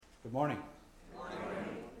Good morning. Good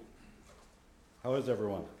morning. How is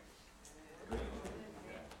everyone?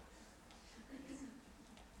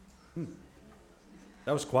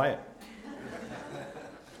 That was quiet.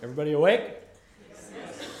 Everybody awake?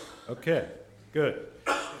 Okay, good.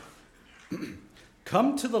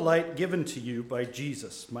 Come to the light given to you by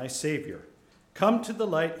Jesus, my Savior. Come to the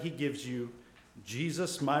light he gives you,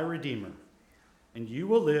 Jesus, my Redeemer. And you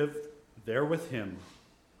will live there with him,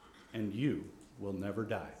 and you will never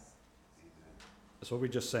die. That's what we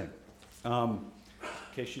just sang. In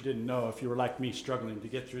case you didn't know, if you were like me struggling to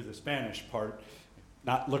get through the Spanish part,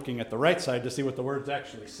 not looking at the right side to see what the words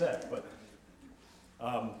actually said, but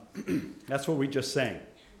that's what we just sang.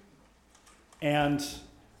 And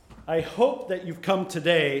I hope that you've come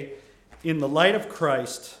today in the light of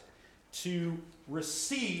Christ to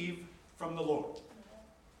receive from the Lord.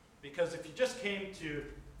 Because if you just came to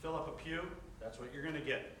fill up a pew, that's what you're going to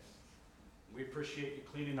get. We appreciate you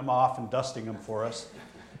cleaning them off and dusting them for us.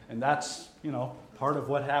 And that's, part of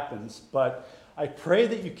what happens. But I pray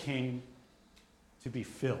that you came to be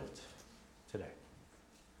filled today.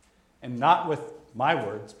 And not with my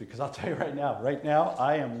words, because I'll tell you right now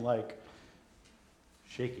I am like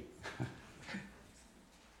shaking.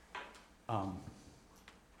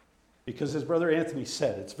 Because as Brother Anthony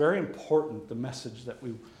said, it's very important, the message that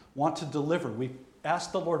we want to deliver. We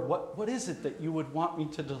asked the Lord, what is it that you would want me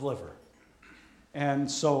to deliver?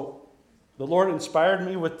 And so the Lord inspired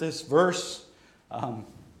me with this verse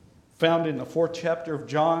found in the 4th chapter of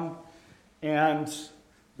John. And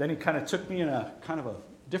then he kind of took me in a kind of a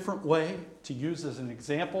different way to use as an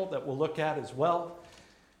example that we'll look at as well.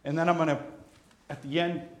 And then I'm going to, at the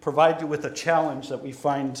end, provide you with a challenge that we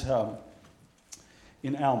find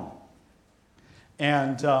in Alma.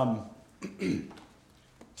 And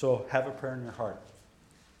so have a prayer in your heart.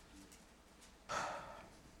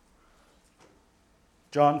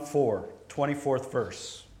 John 4, 24th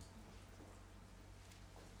verse.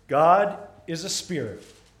 God is a spirit,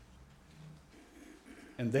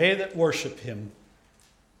 and they that worship him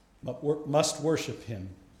must worship him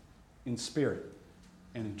in spirit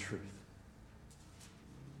and in truth.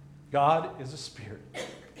 God is a spirit.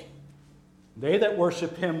 They that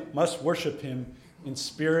worship him must worship him in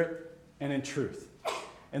spirit and in truth.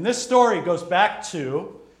 And this story goes back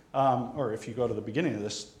to, or if you go to the beginning of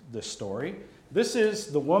this story, this is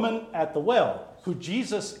the woman at the well who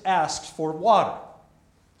Jesus asks for water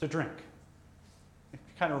to drink.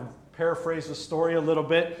 Kind of paraphrase the story a little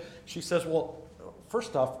bit. She says, well,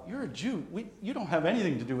 first off, you're a Jew. You don't have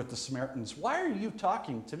anything to do with the Samaritans. Why are you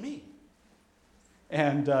talking to me?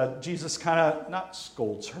 And Jesus kind of, not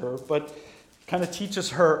scolds her, but kind of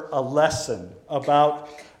teaches her a lesson about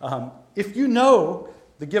if you know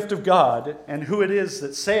the gift of God and who it is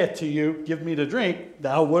that saith to you, give me to drink,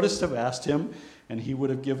 thou wouldest have asked him, and he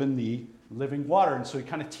would have given thee living water. And so he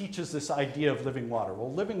kind of teaches this idea of living water.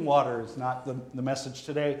 Well, living water is not the message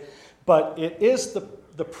today, but it is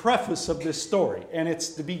the preface of this story. And it's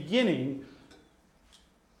the beginning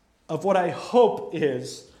of what I hope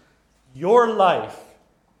is your life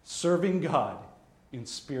serving God in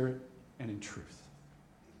spirit and in truth.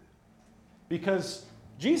 Because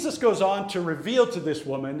Jesus goes on to reveal to this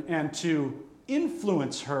woman and to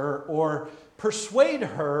influence her or persuade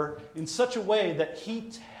her in such a way that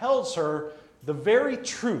he tells her the very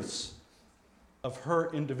truths of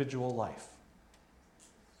her individual life.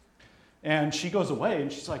 And she goes away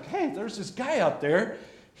and she's like, hey, there's this guy out there.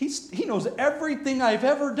 He knows everything I've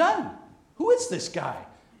ever done. Who is this guy?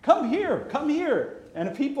 Come here, come here. And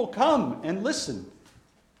the people come and listen.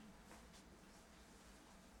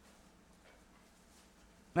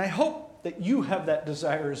 And I hope that you have that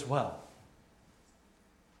desire as well.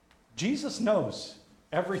 Jesus knows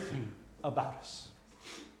everything about us.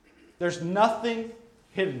 There's nothing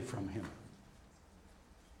hidden from him.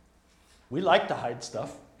 We like to hide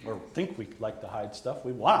stuff, or think we like to hide stuff.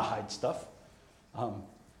 We want to hide stuff.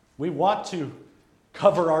 We want to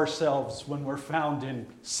cover ourselves when we're found in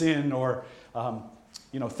sin or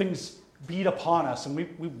things beat upon us, and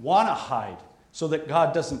we want to hide so that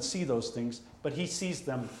God doesn't see those things, but he sees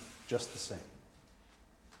them just the same.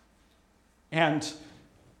 And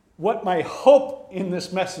what my hope in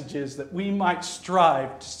this message is that we might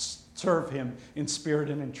strive to serve him in spirit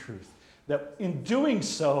and in truth. That in doing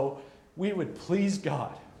so, we would please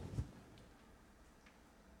God.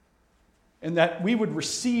 And that we would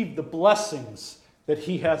receive the blessings that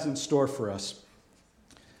he has in store for us.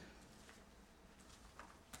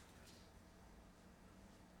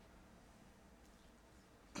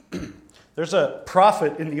 There's a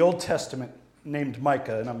prophet in the Old Testament named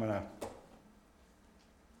Micah, and I'm going to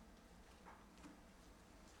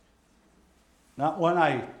not one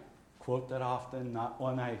I quote that often, not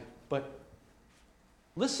one but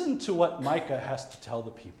listen to what Micah has to tell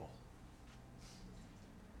the people.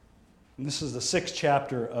 And this is the 6th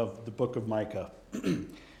chapter of the book of Micah.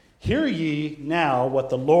 Hear ye now what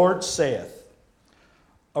the Lord saith.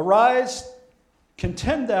 Arise,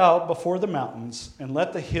 contend thou before the mountains, and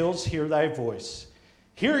let the hills hear thy voice.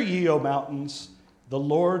 Hear ye, O mountains, the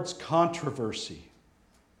Lord's controversy,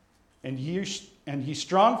 and ye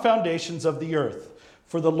strong foundations of the earth.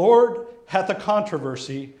 For the Lord hath a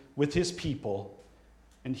controversy with his people,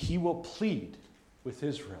 and he will plead with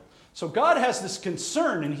Israel. So God has this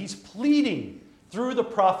concern, and he's pleading through the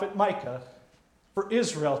prophet Micah for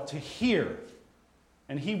Israel to hear.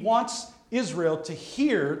 And he wants Israel to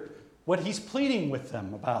hear what he's pleading with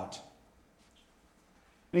them about.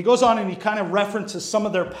 And he goes on and he kind of references some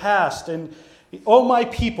of their past. And, O my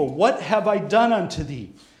people, what have I done unto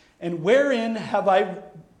thee? And wherein have I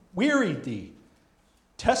wearied thee?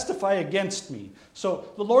 Testify against me. So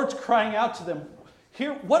the Lord's crying out to them,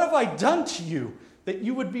 here, what have I done to you that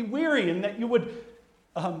you would be weary and that you would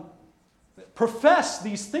profess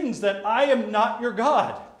these things that I am not your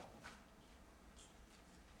God?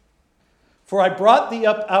 For I brought thee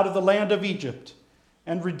up out of the land of Egypt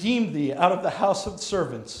and redeemed thee out of the house of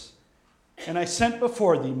servants. And I sent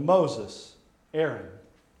before thee Moses, Aaron,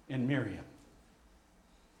 and Miriam.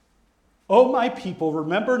 O my people,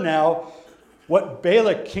 remember now what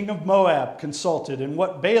Balak, king of Moab, consulted, and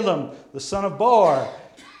what Balaam, the son of Beor,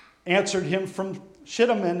 answered him from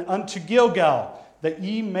Shittim and unto Gilgal, that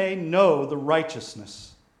ye may know the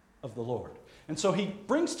righteousness of the Lord. And so he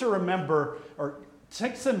brings to remember, or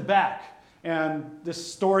takes them back, and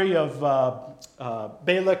this story of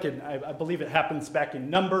Balak, and I believe it happens back in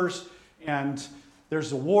Numbers, and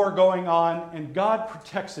there's a war going on, and God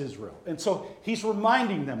protects Israel. And so he's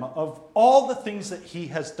reminding them of all the things that he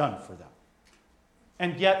has done for them.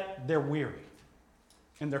 And yet they're weary,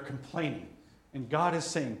 and they're complaining. And God is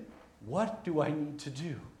saying, what do I need to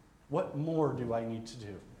do? What more do I need to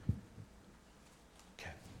do? Okay,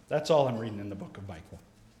 that's all I'm reading in the book of Micah.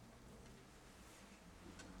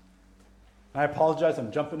 I apologize,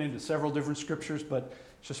 I'm jumping into several different scriptures, but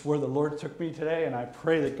it's just where the Lord took me today, and I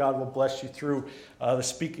pray that God will bless you through the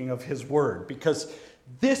speaking of his word, because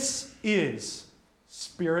this is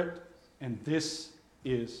spirit and this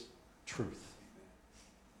is truth.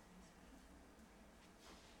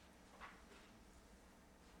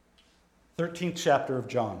 13th chapter of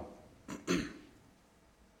John.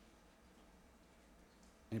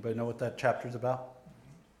 Anybody know what that chapter is about?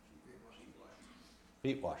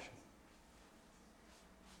 Feet washing.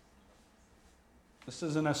 This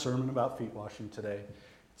isn't a sermon about feet washing today.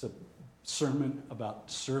 It's a sermon about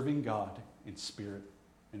serving God in spirit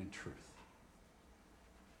and in truth.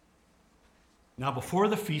 Now, before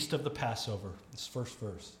the feast of the Passover, this first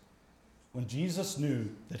verse, when Jesus knew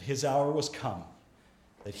that his hour was come,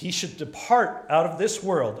 that he should depart out of this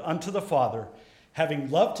world unto the Father,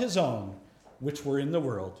 having loved his own which were in the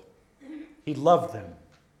world, he loved them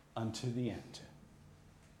unto the end.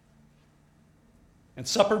 And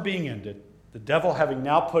supper being ended, the devil having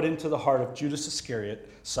now put into the heart of Judas Iscariot,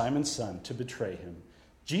 Simon's son, to betray him,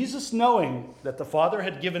 Jesus, knowing that the Father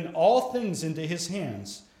had given all things into his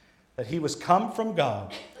hands, that he was come from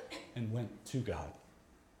God and went to God,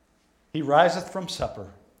 he riseth from supper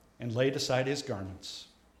and laid aside his garments,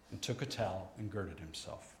 and took a towel and girded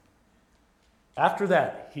himself. After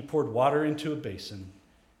that, he poured water into a basin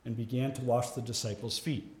and began to wash the disciples'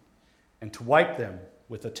 feet and to wipe them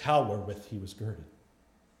with a towel wherewith he was girded.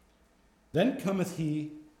 Then cometh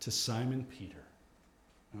he to Simon Peter.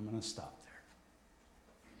 I'm going to stop there.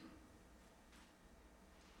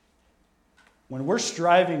 When we're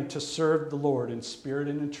striving to serve the Lord in spirit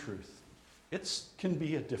and in truth, it can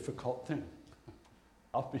be a difficult thing.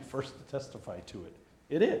 I'll be first to testify to it.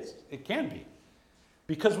 It is. It can be.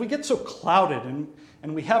 Because we get so clouded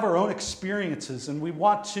and we have our own experiences and we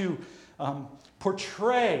want to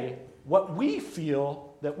portray what we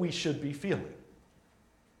feel that we should be feeling.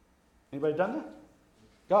 Anybody done that?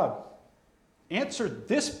 God, answer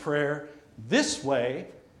this prayer this way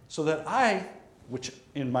so that I, which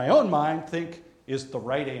in my own mind think is the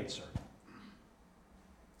right answer.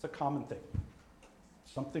 It's a common thing.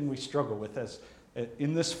 Something we struggle with as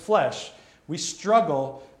in this flesh. We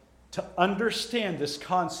struggle to understand this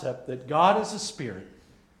concept that God is a spirit,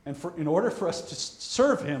 and in order for us to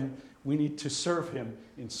serve him, we need to serve him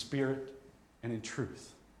in spirit and in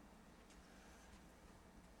truth.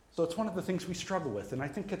 So it's one of the things we struggle with, and I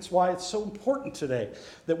think it's why it's so important today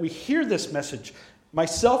that we hear this message,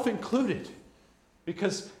 myself included,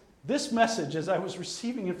 because this message, as I was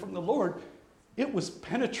receiving it from the Lord, it was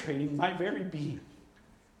penetrating my very being.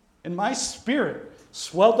 And my spirit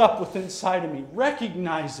swelled up within inside of me,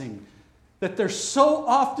 recognizing that there's so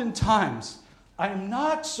often times I am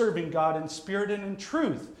not serving God in spirit and in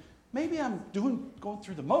truth. Maybe I'm going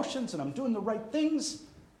through the motions and I'm doing the right things,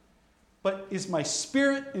 but is my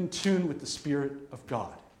spirit in tune with the Spirit of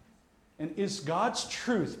God? And is God's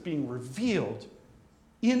truth being revealed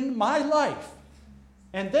in my life?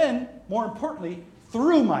 And then, more importantly,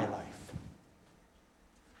 through my life?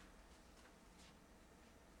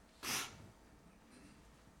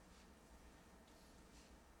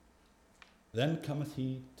 Then cometh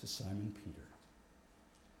he to Simon Peter.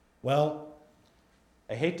 Well,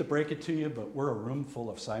 I hate to break it to you, but we're a room full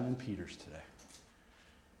of Simon Peters today.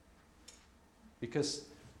 Because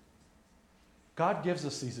God gives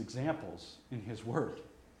us these examples in his word.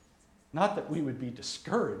 Not that we would be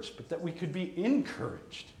discouraged, but that we could be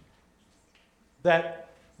encouraged. That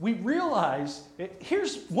we realize,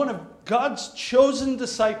 here's one of God's chosen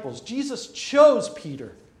disciples. Jesus chose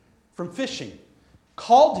Peter from fishing,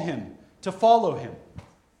 called him to follow him.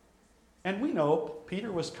 And we know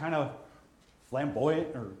Peter was kind of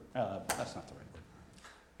flamboyant, or that's not the right word.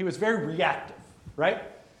 He was very reactive, right?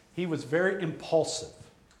 He was very impulsive.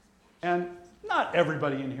 And not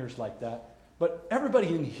everybody in here is like that, but everybody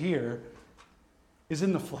in here is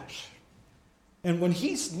in the flesh. And when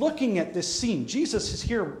he's looking at this scene, Jesus is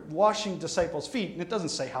here washing disciples' feet, and it doesn't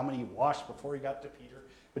say how many he washed before he got to Peter,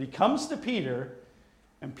 but he comes to Peter,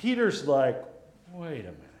 and Peter's like, wait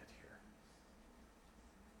a minute here.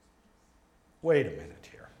 Wait a minute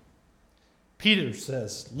here. Peter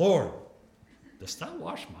says, Lord, dost thou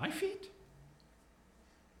wash my feet?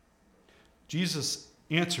 Jesus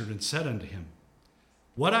answered and said unto him,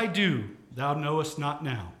 what I do thou knowest not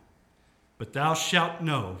now, but thou shalt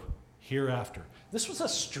know hereafter. This was a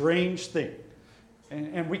strange thing.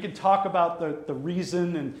 And we could talk about the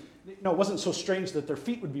reason. And it wasn't so strange that their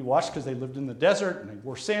feet would be washed because they lived in the desert and they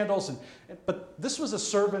wore sandals. But this was a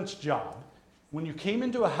servant's job. When you came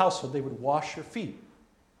into a household, they would wash your feet.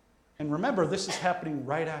 And remember, this is happening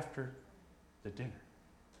right after the dinner.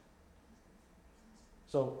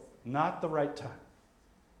 So, not the right time.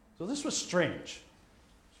 So this was strange.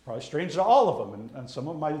 It's probably strange to all of them. And some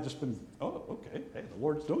of them might have just been, oh, okay, hey, the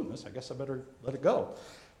Lord's doing this. I guess I better let it go.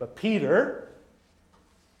 But Peter,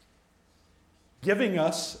 giving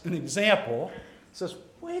us an example, says,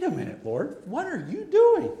 wait a minute, Lord, what are you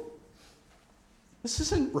doing? This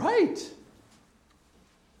isn't right.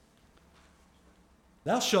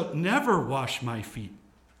 Thou shalt never wash my feet.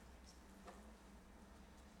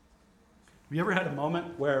 Have you ever had a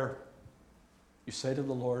moment where you say to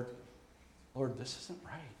the Lord, Lord, this isn't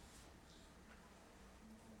right?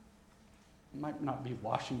 It might not be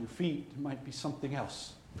washing your feet. It might be something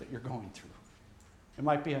else that you're going through. It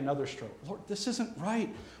might be another stroke. Lord, this isn't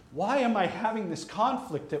right. Why am I having this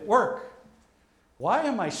conflict at work? Why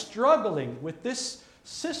am I struggling with this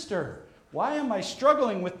sister? Why am I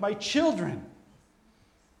struggling with my children?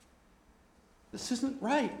 This isn't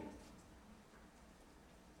right.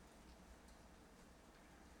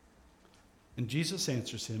 And Jesus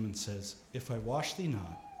answers him and says, if I wash thee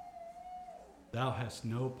not, thou hast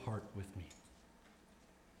no part with me.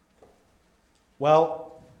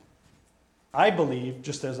 Well, I believe,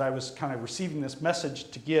 just as I was kind of receiving this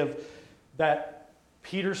message to give, that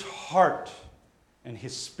Peter's heart and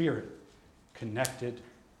his spirit connected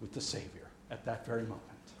with the Savior at that very moment.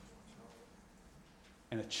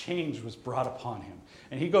 And a change was brought upon him.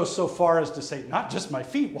 And he goes so far as to say, not just my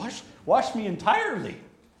feet, wash me entirely.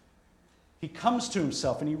 He comes to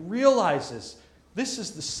himself and he realizes, this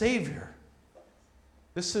is the Savior.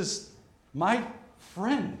 This is my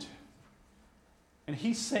friend. And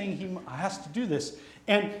he's saying he has to do this.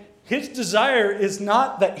 And his desire is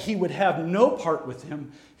not that he would have no part with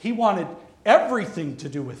him. He wanted everything to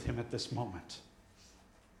do with him at this moment.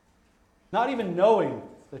 Not even knowing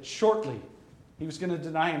that shortly he was going to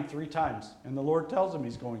deny him 3 times. And the Lord tells him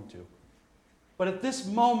he's going to. But at this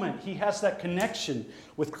moment, he has that connection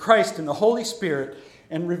with Christ and the Holy Spirit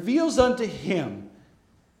and reveals unto him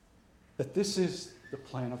that this is the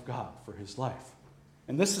plan of God for his life.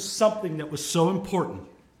 And this is something that was so important.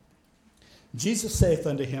 Jesus saith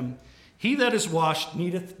unto him, he that is washed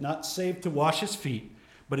needeth not save to wash his feet,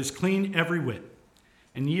 but is clean every whit.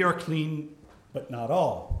 And ye are clean, but not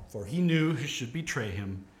all. For he knew who should betray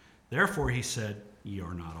him. Therefore he said, ye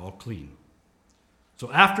are not all clean.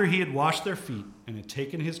 So after he had washed their feet, and had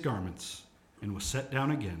taken his garments, and was set down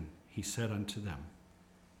again, he said unto them,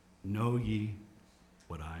 know ye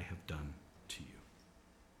what I have done to you?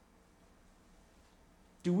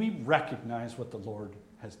 Do we recognize what the Lord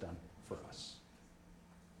has done for us?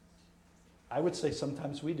 I would say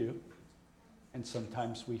sometimes we do. And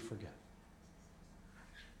sometimes we forget.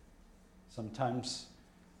 Sometimes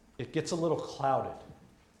it gets a little clouded.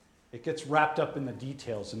 It gets wrapped up in the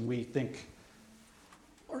details, and we think,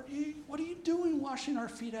 Lord, what are you doing washing our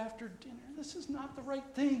feet after dinner? This is not the right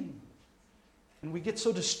thing. And we get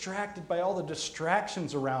so distracted by all the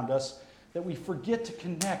distractions around us that we forget to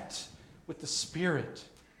connect with the Spirit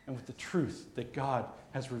and with the truth that God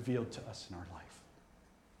has revealed to us in our life.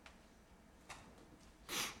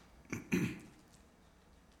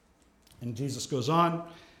 And Jesus goes on,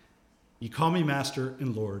 "Ye call me Master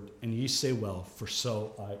and Lord, and ye say well, for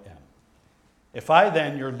so I am. If I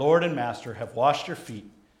then, your Lord and Master, have washed your feet,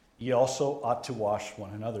 ye also ought to wash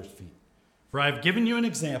one another's feet. For I have given you an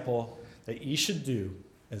example that ye should do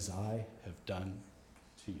as I have done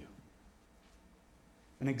to you."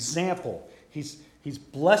 An example. He's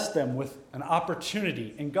blessed them with an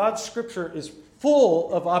opportunity. And God's scripture is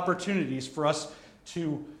full of opportunities for us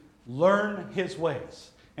to learn his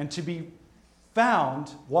ways and to be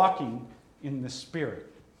found walking in the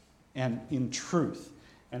Spirit and in truth.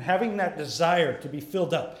 And having that desire to be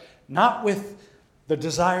filled up, not with the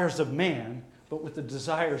desires of man, but with the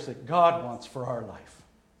desires that God wants for our life.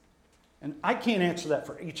 And I can't answer that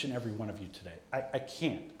for each and every one of you today. I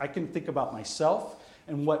can't. I can think about myself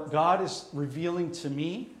and what God is revealing to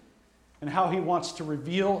me and how he wants to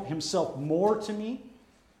reveal himself more to me.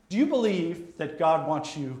 Do you believe that God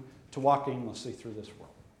wants you to walk aimlessly through this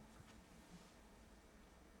world?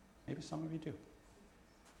 Maybe some of you do.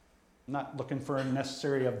 I'm not looking for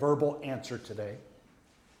necessarily a verbal answer today.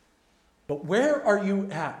 But where are you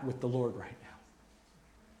at with the Lord right now?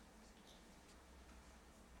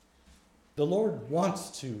 The Lord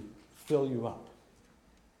wants to fill you up.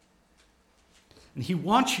 And he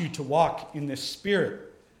wants you to walk in this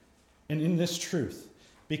Spirit and in this truth.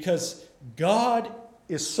 Because God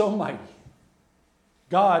is so mighty.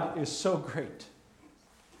 God is so great.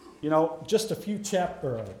 You know, just a few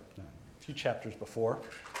chapters before,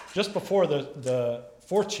 just before the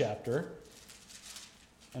 4th chapter,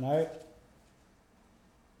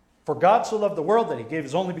 for God so loved the world that he gave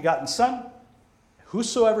his only begotten Son,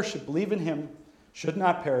 whosoever should believe in him should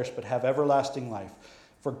not perish but have everlasting life.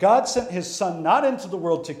 For God sent his Son not into the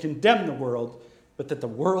world to condemn the world, but that the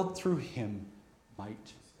world through him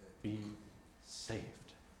might be saved.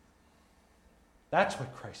 That's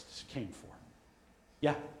what Christ came for.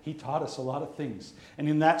 Yeah, he taught us a lot of things. And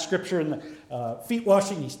in that scripture, in the feet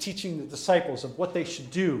washing, he's teaching the disciples of what they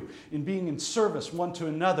should do in being in service one to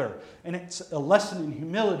another. And it's a lesson in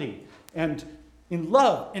humility and in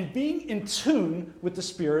love and being in tune with the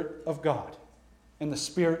Spirit of God and the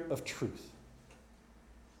Spirit of truth.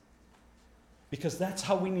 Because that's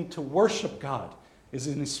how we need to worship God, is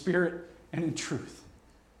in his Spirit and in truth.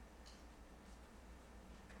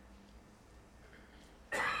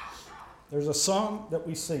 There's a song that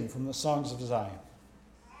we sing from the Songs of Zion.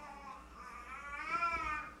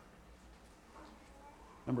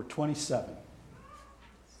 Number 27.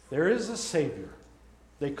 There is a Savior.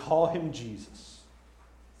 They call him Jesus.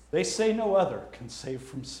 They say no other can save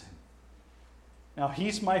from sin. Now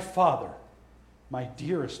he's my Father, my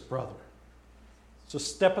dearest brother. So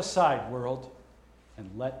step aside, world, and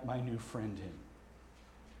let my new friend in.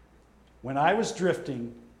 When I was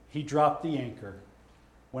drifting, he dropped the anchor.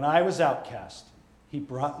 When I was outcast, he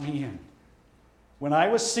brought me in. When I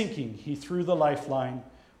was sinking, he threw the lifeline.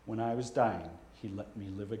 When I was dying, he let me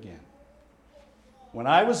live again. When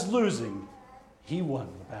I was losing, he won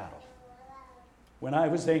the battle. When I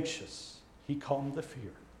was anxious, he calmed the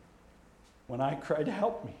fear. When I cried,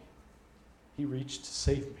 help me, he reached to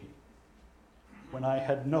save me. When I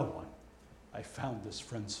had no one, I found this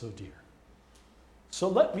friend so dear. So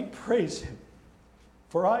let me praise him,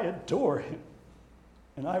 for I adore him.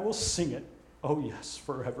 And I will sing it, oh yes,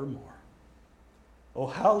 forevermore. Oh,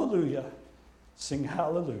 hallelujah, sing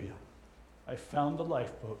hallelujah. I found the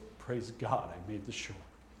lifeboat, praise God, I made the shore.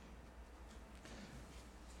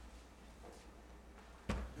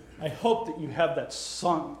 I hope that you have that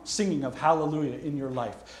song, singing of hallelujah in your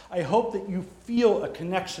life. I hope that you feel a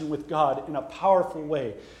connection with God in a powerful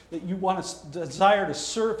way, that you want to desire to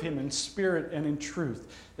serve him in spirit and in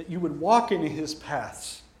truth, that you would walk into his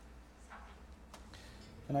paths.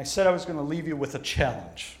 And I said I was going to leave you with a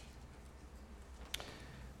challenge.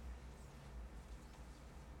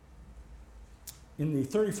 In the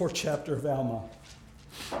 34th chapter of Alma,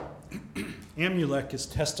 Amulek is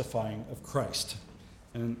testifying of Christ.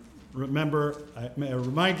 And remember, may I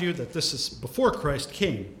remind you that this is before Christ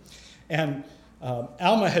came. And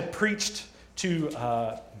Alma had preached to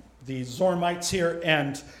the Zoramites here,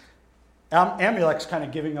 and Amulek's kind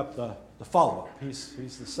of giving up the the follow-up. He's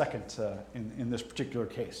the second in this particular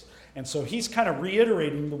case. And so he's kind of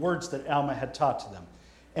reiterating the words that Alma had taught to them.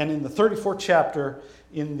 And in the 34th chapter,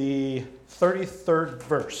 in the 32nd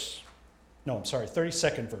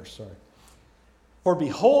verse, For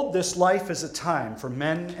behold, this life is a time for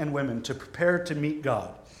men and women to prepare to meet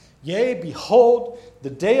God. Yea, behold,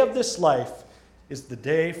 the day of this life is the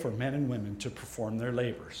day for men and women to perform their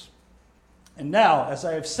labors. And now, as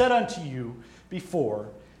I have said unto you before,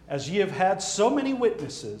 as ye have had so many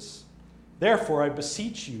witnesses, therefore I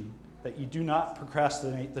beseech you that ye do not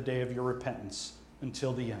procrastinate the day of your repentance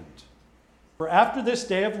until the end. For after this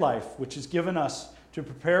day of life, which is given us to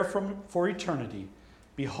prepare for eternity,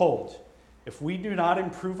 behold, if we do not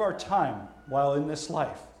improve our time while in this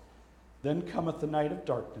life, then cometh the night of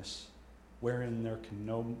darkness, wherein there can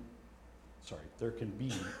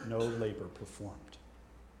be no labor performed.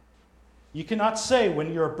 You cannot say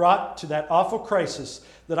when you are brought to that awful crisis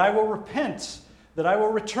that I will repent, that I will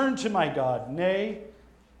return to my God. Nay,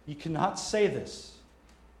 ye cannot say this,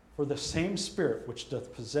 for the same Spirit which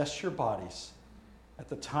doth possess your bodies at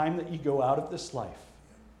the time that ye go out of this life,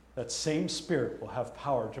 that same Spirit will have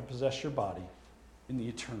power to possess your body in the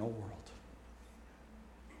eternal world.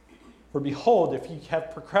 For behold, if ye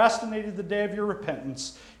have procrastinated the day of your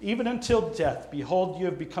repentance, even until death, behold, you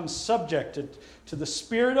have become subjected to the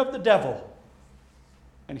spirit of the devil,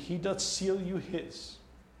 and he doth seal you his.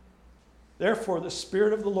 Therefore the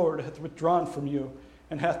Spirit of the Lord hath withdrawn from you,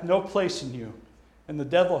 and hath no place in you, and the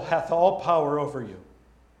devil hath all power over you.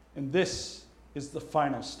 And this is the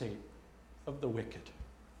final state of the wicked.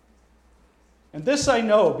 And this I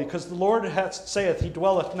know, because the Lord saith, he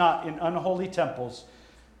dwelleth not in unholy temples,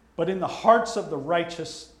 but in the hearts of the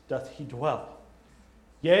righteous doth he dwell.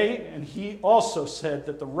 Yea, and he also said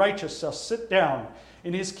that the righteous shall sit down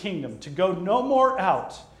in his kingdom, to go no more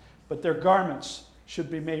out, but their garments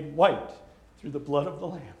should be made white through the blood of the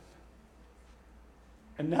Lamb.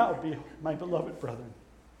 And now, my beloved brethren,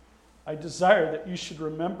 I desire that you should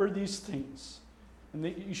remember these things, and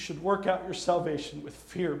that you should work out your salvation with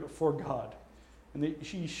fear before God, and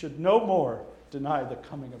that ye should no more deny the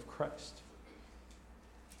coming of Christ.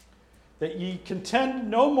 That ye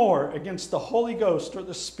contend no more against the Holy Ghost or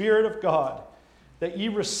the Spirit of God, that ye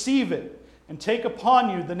receive it and take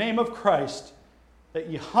upon you the name of Christ, that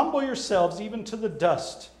ye humble yourselves even to the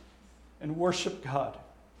dust and worship God,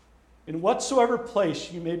 in whatsoever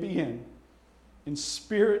place you may be in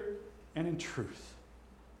spirit and in truth,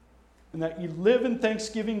 and that ye live in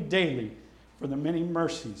thanksgiving daily for the many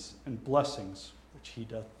mercies and blessings which he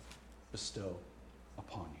doth bestow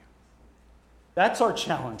upon you. That's our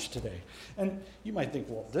challenge today. And you might think,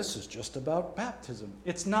 well, this is just about baptism.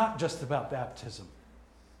 It's not just about baptism.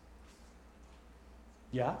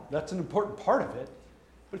 Yeah, that's an important part of it.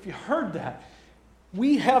 But if you heard that,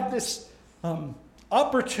 we have this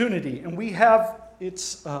opportunity, and we have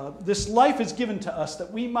this life is given to us that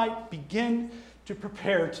we might begin to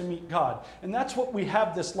prepare to meet God. And that's what we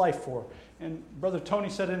have this life for. And Brother Tony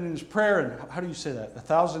said it in his prayer, and how do you say that?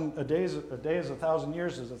 A day is 1,000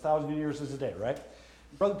 years, is 1,000 years is a day, right?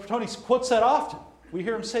 Brother Tony quotes that often. We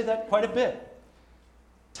hear him say that quite a bit.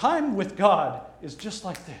 Time with God is just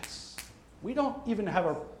like this. We don't even have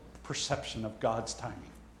a perception of God's timing.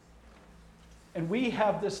 And we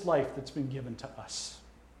have this life that's been given to us.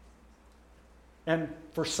 And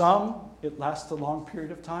for some, it lasts a long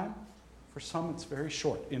period of time. For some, it's very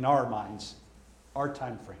short in our minds, our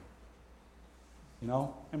time frame.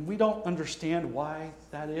 And we don't understand why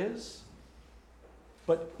that is.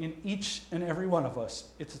 But in each and every one of us,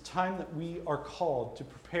 it's a time that we are called to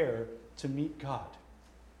prepare to meet God.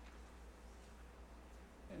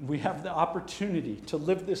 And we have the opportunity to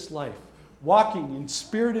live this life, walking in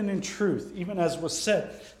spirit and in truth, even as was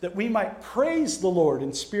said, that we might praise the Lord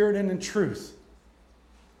in spirit and in truth,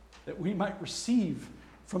 that we might receive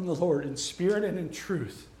from the Lord in spirit and in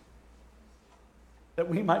truth, that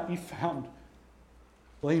we might be found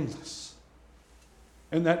blameless,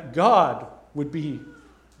 and that God would be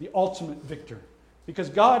the ultimate victor, because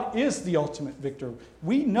God is the ultimate victor.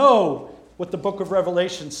 We know what the book of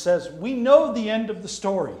Revelation says. We know the end of the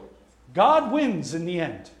story. God wins in the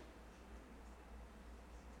end.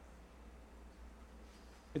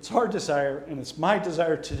 It's our desire, and it's my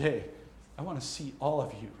desire today. I want to see all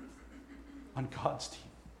of you on God's team.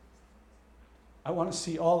 I want to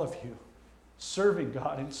see all of you serving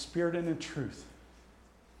God in spirit and in truth.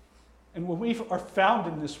 And when we are found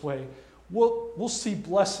in this way, we'll see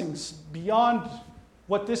blessings beyond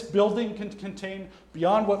what this building can contain,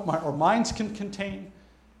 beyond what our minds can contain.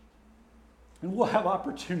 And we'll have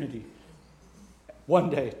opportunity one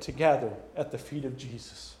day to gather at the feet of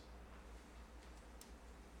Jesus.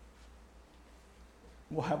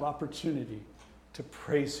 We'll have opportunity to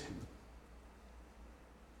praise him.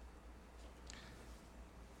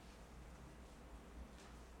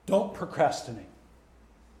 Don't procrastinate.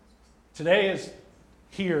 Today is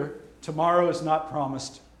here. Tomorrow is not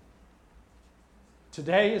promised.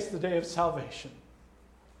 Today is the day of salvation.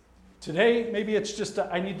 Today, maybe it's just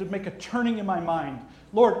I need to make a turning in my mind.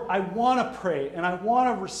 Lord, I want to pray, and I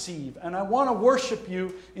want to receive, and I want to worship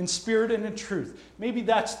you in spirit and in truth. Maybe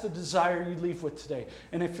that's the desire you leave with today.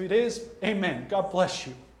 And if it is, amen. God bless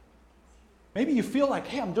you. Maybe you feel like,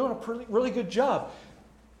 hey, I'm doing a really good job.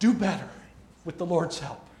 Do better with the Lord's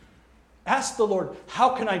help. Ask the Lord, how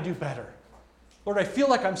can I do better? Lord, I feel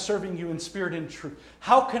like I'm serving you in spirit and truth.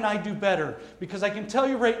 How can I do better? Because I can tell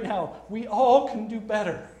you right now, we all can do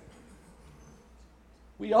better.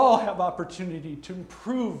 We all have opportunity to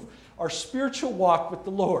improve our spiritual walk with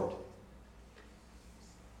the Lord.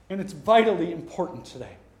 And it's vitally important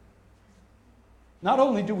today. Not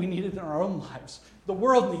only do we need it in our own lives, the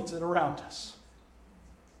world needs it around us.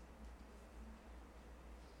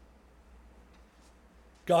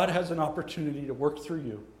 God has an opportunity to work through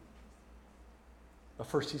you. But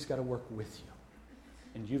first, he's got to work with you.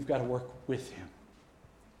 And you've got to work with him.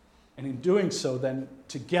 And in doing so, then,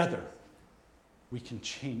 together, we can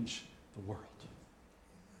change the world.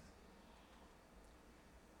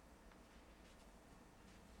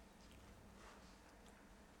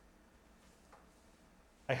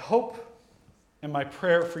 I hope, and my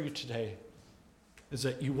prayer for you today, is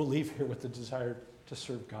that you will leave here with the desire to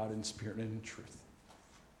serve God in spirit and in truth.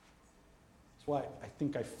 That's why I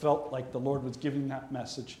think I felt like the Lord was giving that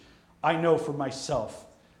message. I know for myself,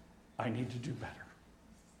 I need to do better.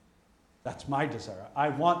 That's my desire. I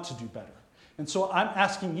want to do better. And so I'm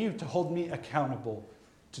asking you to hold me accountable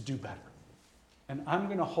to do better. And I'm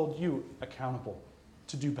going to hold you accountable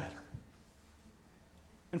to do better.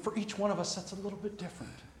 And for each one of us, that's a little bit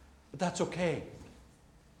different. But that's okay.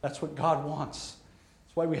 That's what God wants.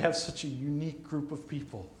 That's why we have such a unique group of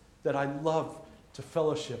people that I love to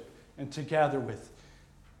fellowship and to gather with.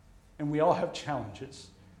 And we all have challenges.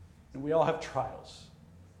 And we all have trials.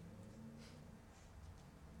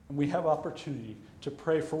 And we have opportunity to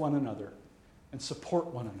pray for one another and support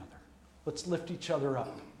one another. Let's lift each other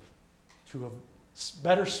up to a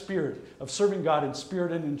better spirit of serving God in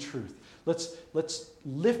spirit and in truth. Let's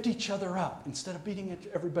lift each other up instead of beating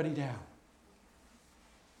everybody down.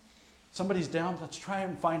 Somebody's down, let's try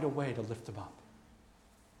and find a way to lift them up.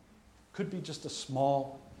 Could be just a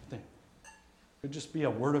small thing. Could just be a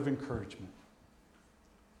word of encouragement.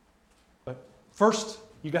 But first,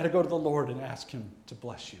 you got to go to the Lord and ask him to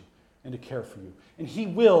bless you and to care for you. And he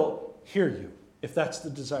will hear you if that's the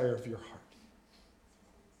desire of your heart.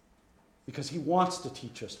 Because he wants to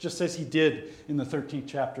teach us, just as he did in the 13th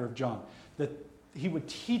chapter of John, that he would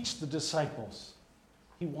teach the disciples.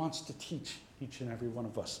 He wants to teach each and every one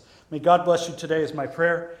of us. May God bless you today is my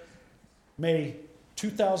prayer. May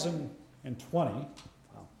 2020,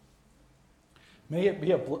 may it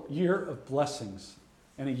be a year of blessings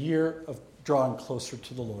and a year of drawing closer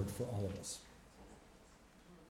to the Lord for all of us.